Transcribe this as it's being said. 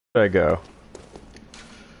Where'd I go?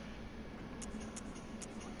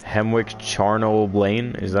 Hemwick Charnel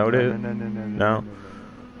Lane? Is that what it is? No.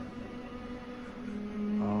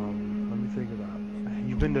 Let me think about it.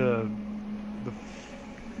 You've been to the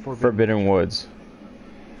Forbidden Woods.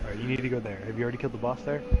 Alright, you need to go there. Have you already killed the boss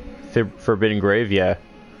there? Forbidden Grave, yeah.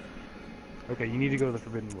 Okay, you need to go to the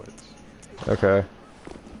Forbidden Woods. Okay.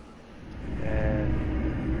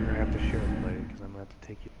 And you're gonna have to share a play, because I'm gonna have to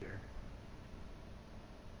take you there.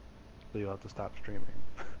 So you'll have to stop streaming.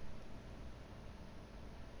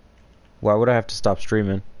 Why would I have to stop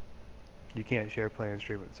streaming? You can't share play and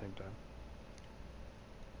stream at the same time.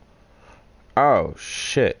 Oh,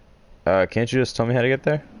 shit. Can't you just tell me how to get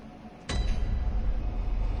there?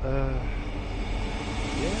 Yeah,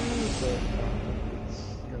 but it's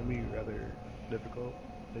gonna be rather difficult.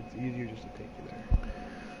 It's easier just to take you there.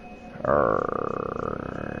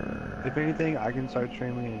 If anything, I can start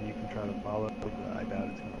streaming and you can try to follow, but I doubt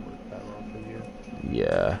it's gonna work that well for you.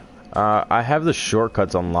 Yeah. I have the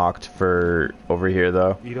shortcuts unlocked for over here,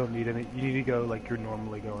 though. You don't need any. You need to go like you're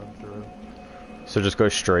normally going through. So just go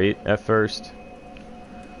straight at first?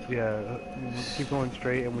 Yeah, keep going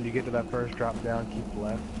straight, and when you get to that first drop down, keep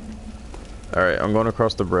left. Alright, I'm going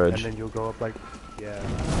across the bridge. And then you'll go up like, yeah.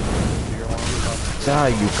 Die,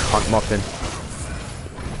 you cunt muffin.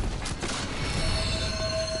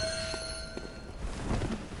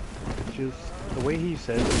 It's just, the way he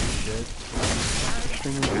says this shit,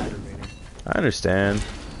 extremely aggravating. I understand.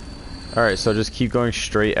 Alright, so just keep going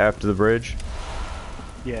straight after the bridge?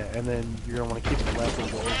 Yeah, and then you're gonna want to keep it left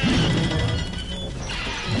and go over.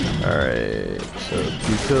 Alright, so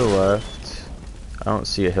keep to the left. I don't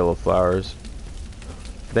see a hill of flowers.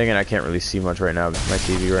 Then again, I can't really see much right now with my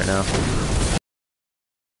TV right now.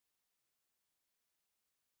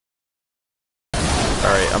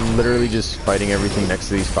 Alright, I'm literally just fighting everything next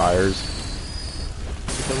to these fires.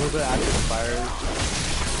 It's a little bit after the fires.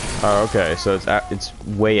 Oh, okay, so it's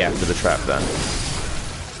way after the trap then.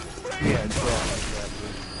 Yeah, it's like,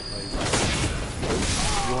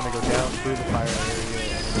 you want to go down through the fire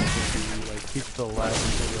area, and then like keep to the left,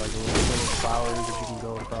 and there'll be like little flowers that you can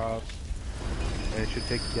go across. And it should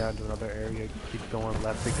take you down to another area. Keep going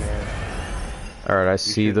left again. Alright, I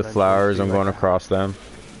see the flowers. I'm going across them.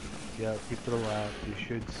 Yeah, keep to the left. You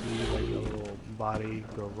should see like a little body.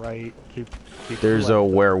 Go right. Keep There's a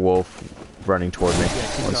werewolf running toward me.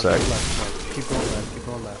 Yeah, One sec. Keep going left. Keep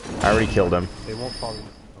going left. I already killed him. They won't follow you.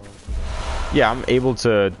 Yeah, I'm able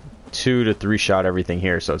to 2 to 3 shot everything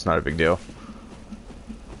here, so it's not a big deal.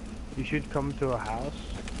 You should come to a house.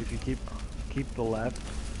 If you keep the left,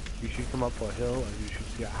 you should come up a hill and you should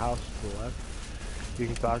see a house to the left. You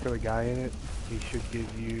can talk to the guy in it. He should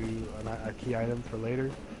give you a key item for later.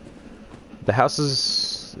 The house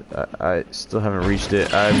is... I still haven't reached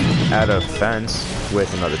it. I'm at a fence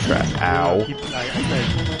with another trap. Ow. I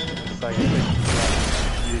said, you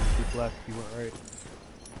didn't keep left, you went right.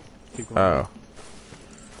 Keep going. Oh.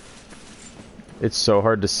 It's so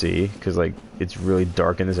hard to see, because, like, it's really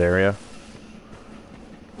dark in this area.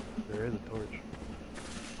 There is a torch.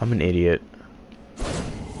 I'm an idiot.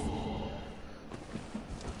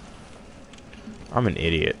 I'm an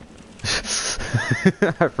idiot.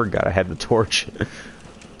 I forgot I had the torch.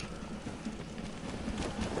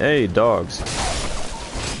 Hey, dogs.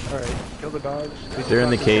 Alright, kill the dogs. They're in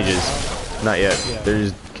the cages. Not yet. Yeah.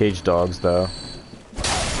 There's cage dogs, though.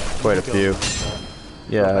 Quite a few.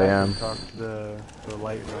 Yeah, I am. Talk to the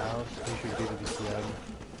light in the house. He should give you the key item.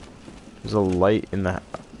 There's a light in the...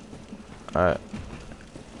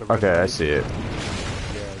 okay, I see it.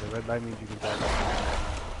 Yeah, the red light means you can talk to him.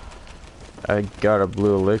 I got a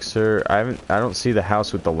blue elixir. I don't see the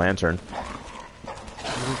house with the lantern.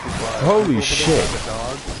 Holy shit!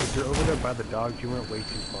 If you're over there by the dogs, you went way too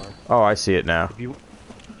far. Oh, I see it now.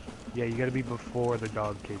 Yeah, you gotta be before the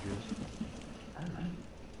dog cages.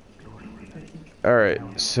 Alright,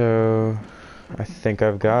 so... I think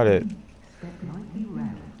I've got it.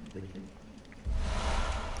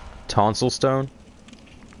 Tonsil stone?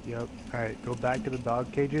 Yep. Alright, go back to the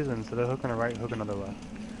dog cages, and instead of hooking a right, hook another left.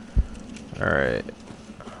 Alright.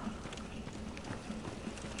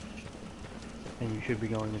 And you should be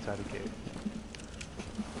going inside a cave.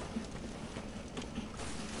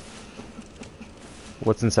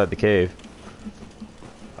 What's inside the cave?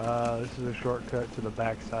 This is a shortcut to the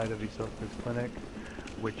back side of Isoka's clinic,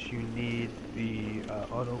 which you need the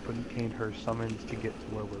unopened Canehurst summons to get to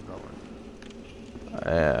where we're going.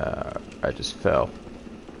 I just fell.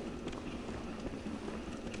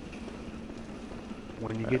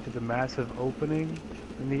 When you get to the massive opening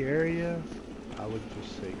in the area, I would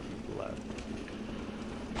just say keep left.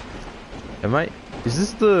 Is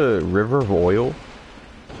this the River of Oil?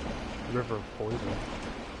 river of poison.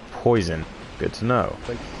 Poison. Good to know.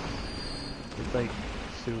 It's like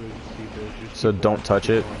sewage, seepage. Just So keep don't left, touch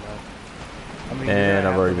keep it. going left. I mean, And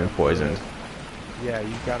I've already to been run through poisoned. it. Yeah,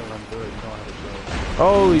 you gotta run through it. You don't have to go.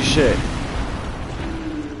 Holy shit.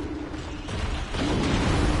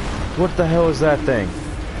 What the hell is that thing?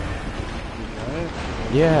 Giant?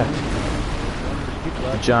 Yeah. Just keep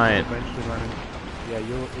left. Giant. You'll eventually run in. Yeah, if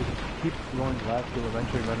you keep going left, you'll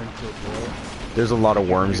eventually run into a door. There's a lot of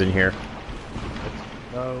worms in here.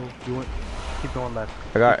 No, you want keep going left.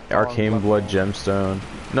 I got Keep following arcane left blood wall. gemstone.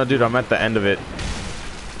 No, dude, I'm at the end of it. No,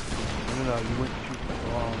 you went too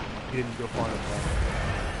long. You didn't go far enough left.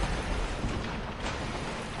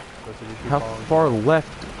 So just keep How following. far left?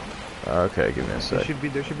 Okay, give me a There sec. should be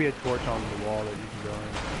a torch on the wall that you can go in.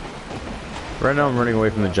 Right now I'm running away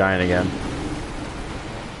from the giant again.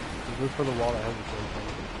 Just look for the wall that has the torch on it.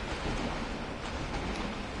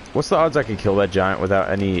 What's the odds I can kill that giant without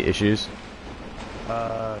any issues?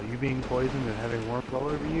 You being poisoned and having worms all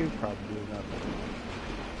over you, probably not.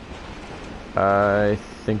 I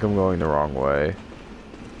think I'm going the wrong way.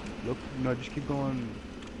 Look, no, just keep going.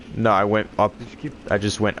 No, I went up. Just keep. I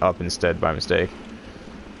just went up instead by mistake.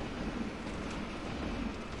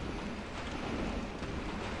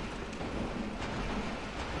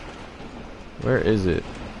 Where is it?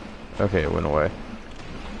 Okay, it went away.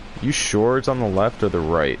 You sure it's on the left or the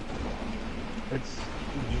right?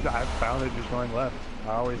 I found it just going left.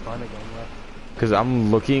 I always find it going left. Because I'm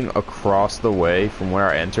looking across the way from where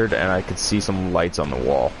I entered and I could see some lights on the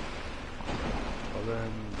wall. Well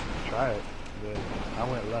then, try it. But I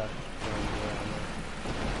went left.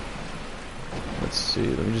 Let's see,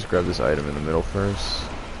 let me just grab this item in the middle first.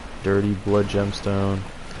 Dirty blood gemstone.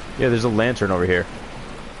 Yeah, there's a lantern over here.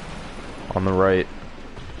 On the right.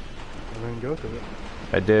 And then go through it.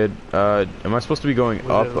 I did. Am I supposed to be going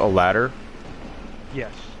Was up it- a ladder?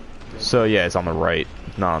 Yes. So yeah, it's on the right,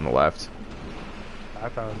 not on the left. I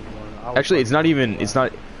found one. Actually, it's not even, it's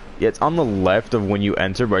not, yeah, it's on the left of when you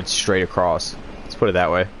enter, but it's straight across. Let's put it that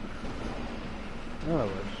way. No, it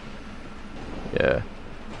was. Yeah.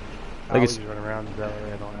 I Like always it's, run around that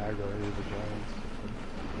way. I don't aggro any of the giants.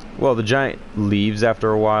 well, the giant leaves after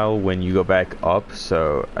a while when you go back up,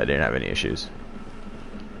 so I didn't have any issues.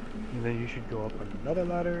 And then you should go up another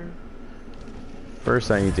ladder. First,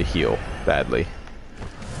 I need to heal badly.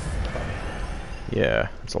 Yeah,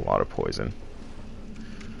 it's a lot of poison.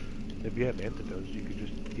 If you have antidotes, you could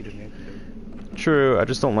just eat an antidote. True, I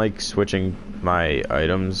just don't like switching my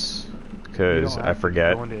items because I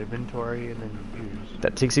forget. Go into inventory and then use.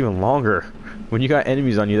 That takes even longer. When you got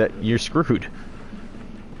enemies on you, that you're screwed.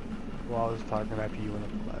 Well, I was talking after you went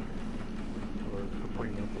up the ladder. Or before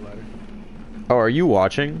you went up the ladder. Oh, are you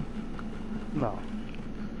watching? No.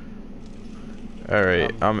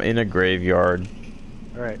 Alright, I'm in a graveyard.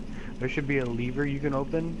 Alright. There should be a lever you can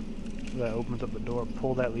open that opens up the door.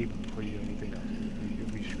 Pull that lever before you do anything else.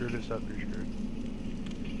 If you screw this up, you're screwed.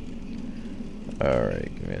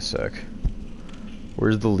 Alright, give me a sec.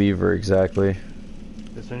 Where's the lever exactly?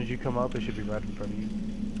 As soon as you come up, it should be right in front of you.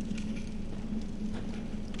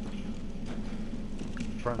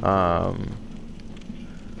 Front.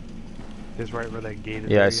 It's right where that gate is.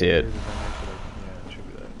 Yeah, I see it. Yeah, it should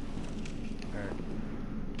be that. Alright.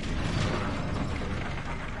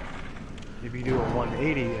 If you do a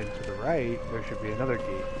 180 and to the right, there should be another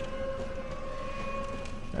gate.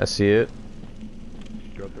 I see it.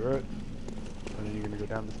 Go through it. And then you're gonna go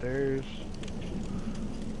down the stairs.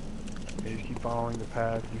 And just keep following the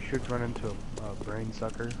path. You should run into a brain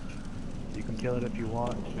sucker. You can kill it if you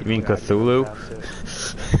want. You mean I just Cthulhu? run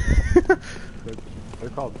past it. They're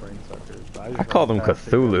called brain suckers. But I just call run them past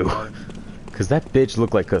it really Cthulhu. hard. Cause that bitch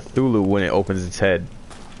looked like Cthulhu when it opens its head.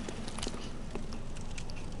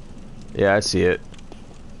 Yeah, I see it.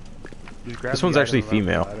 Just grab This the one's item actually and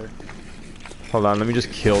run up the female. ladder. Hold on, let me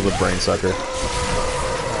just kill the brain sucker. I'm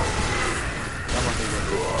not gonna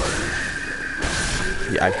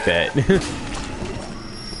go Yeah, I bet.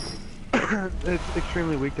 It's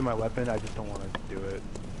extremely weak to my weapon. I just don't want to do it.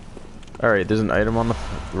 Alright, there's an item on the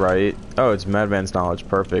right. Oh, it's Madman's Knowledge.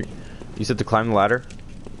 Perfect. You said to climb the ladder?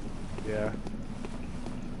 Yeah.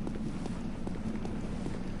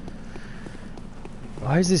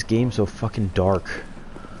 Why is this game so fucking dark?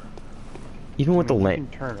 Even with the You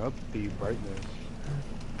lamp. can turn up the brightness.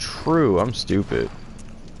 True, I'm stupid.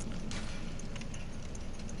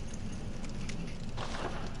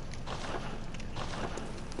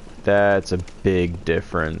 That's a big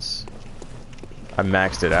difference. I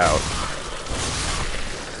maxed it out.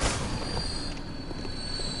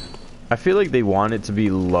 I feel like they want it to be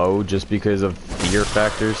low just because of fear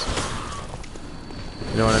factors.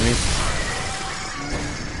 You know what I mean?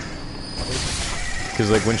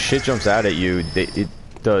 Because like when shit jumps out at you, it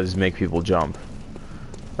does make people jump.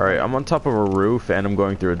 Alright, I'm on top of a roof and I'm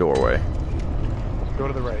going through a doorway. Go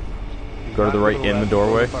to the right. Go to the right in the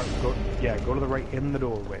doorway? Yeah, go to the right in the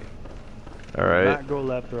doorway. Alright. Do not go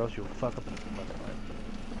left or else you'll fuck up the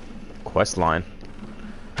Quest line.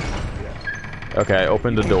 Yeah. Okay, I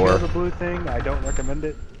opened the door. The blue thing, I don't recommend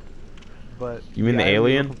it. But you mean the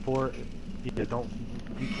alien? Yeah, don't.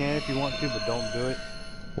 You can if you want to, but don't do it.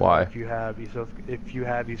 Why? If you have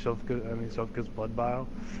Yusofka's blood vial,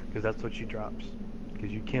 because that's what she drops. Because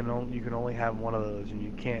you can only have one of those, and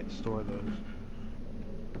you can't store those.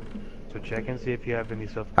 So check and see if you have any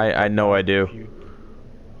stuff. I know I do.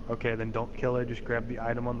 Okay, then don't kill her. Just grab the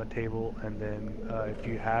item on the table, and then if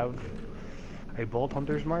you have a bolt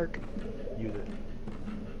hunter's mark, use it.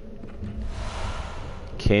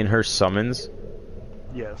 Canehurst summons?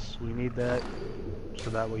 Yes, we need that, so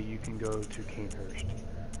that way you can go to Canehurst.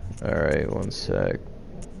 Alright, one sec.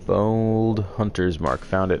 Bold hunter's mark.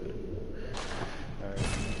 Found it. Alright,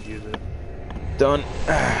 use it. Done.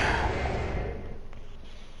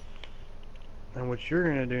 And what you're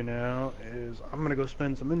gonna do now is I'm gonna go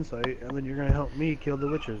spend some insight, and then you're gonna help me kill the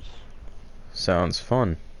witches. Sounds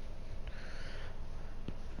fun.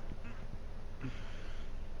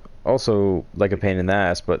 Also, like a pain in the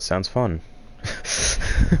ass, but sounds fun.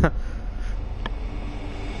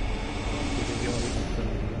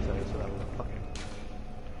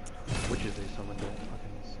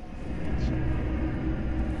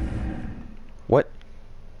 What?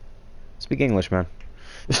 Speak English, man.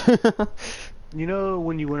 You know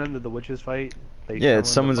when you went into the witches fight? Yeah, it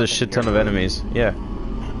summons a shit ton of enemies. Yeah.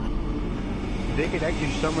 They could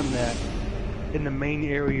actually summon that in the main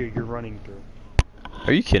area you're running through.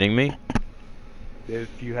 Are you kidding me?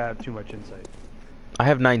 If you have too much insight. I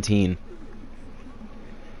have 19.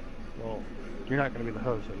 Well, you're not going to be the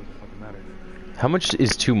host, so it doesn't fucking matter. How much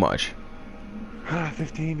is too much?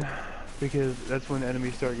 15. Because that's when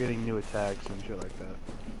enemies start getting new attacks and shit like that.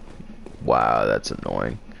 Wow, that's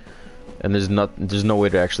annoying. And there's no way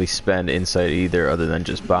to actually spend insight either, other than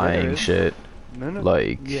just buying shit. No.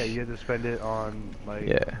 Like, yeah, you have to spend it on like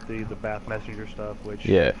the bath messenger stuff, which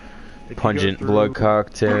pungent blood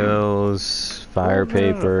cocktails, fire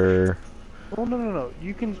paper. Well, no.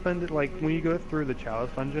 You can spend it like when you go through the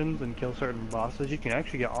chalice dungeons and kill certain bosses. You can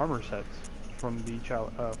actually get armor sets from the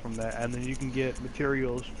from that, and then you can get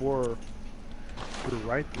materials for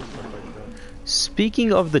rifles and stuff like that.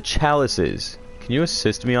 Speaking of the chalices, can you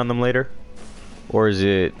assist me on them later, or is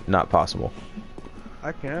it not possible?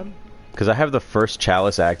 I can. Because I have the first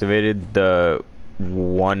chalice activated, the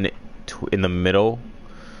one in the middle.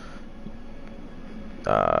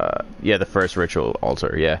 Yeah, the first ritual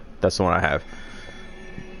altar. Yeah, that's the one I have.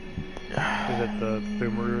 Is it the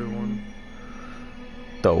Thumaru one?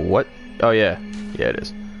 The what? Oh yeah, yeah it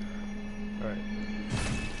is.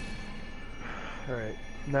 Alright.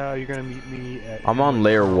 Now you're gonna meet me at... I'm on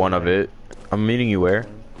layer 1 of it. I'm meeting you where?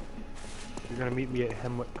 You're gonna meet me at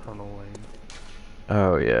Hemwick Colonel Lane.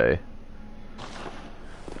 Oh yeah.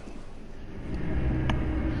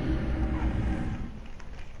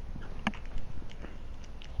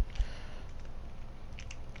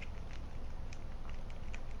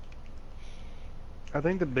 I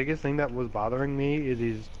think the biggest thing that was bothering me is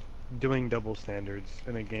he's doing double standards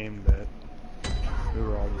in a game that we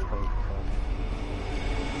were all just playing for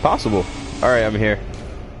fun. Possible. Alright, I'm here.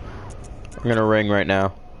 I'm gonna ring right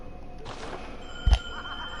now.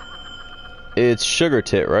 It's Sugar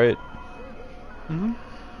Tit, right? Mm-hmm.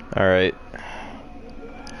 Alright.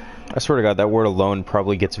 I swear to God, that word alone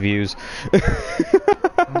probably gets views.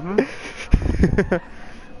 Mm-hmm.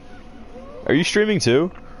 Are you streaming too?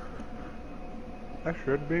 I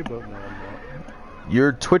should be, but no, I'm not. You're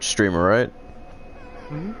a Twitch streamer, right?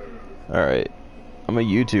 Mm-hmm. Alright. I'm a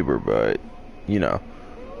YouTuber, but, you know.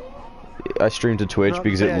 I stream to Twitch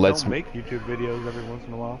because it lets me... I don't make YouTube videos every once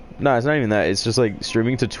in a while. No, it's not even that. It's just like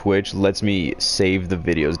streaming to Twitch lets me save the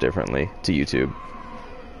videos differently to YouTube.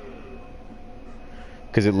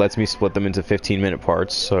 Because it lets me split them into 15-minute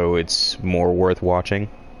parts, so it's more worth watching.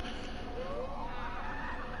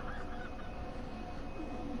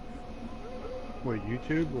 Wait,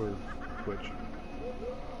 YouTube or Twitch?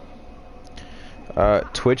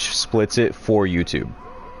 Twitch splits it for YouTube.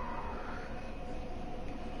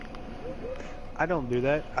 I don't do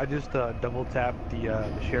that. I just double tap the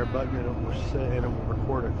share button and it will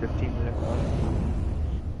record a 15-minute run.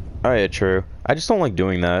 Oh yeah, true. I just don't like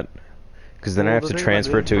doing that because then I have to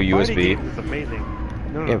transfer it to a USB. It's amazing.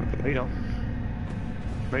 No, you don't.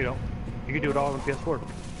 No, you don't. You can do it all on PS4.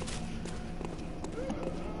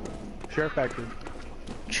 Share factory.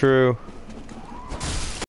 True.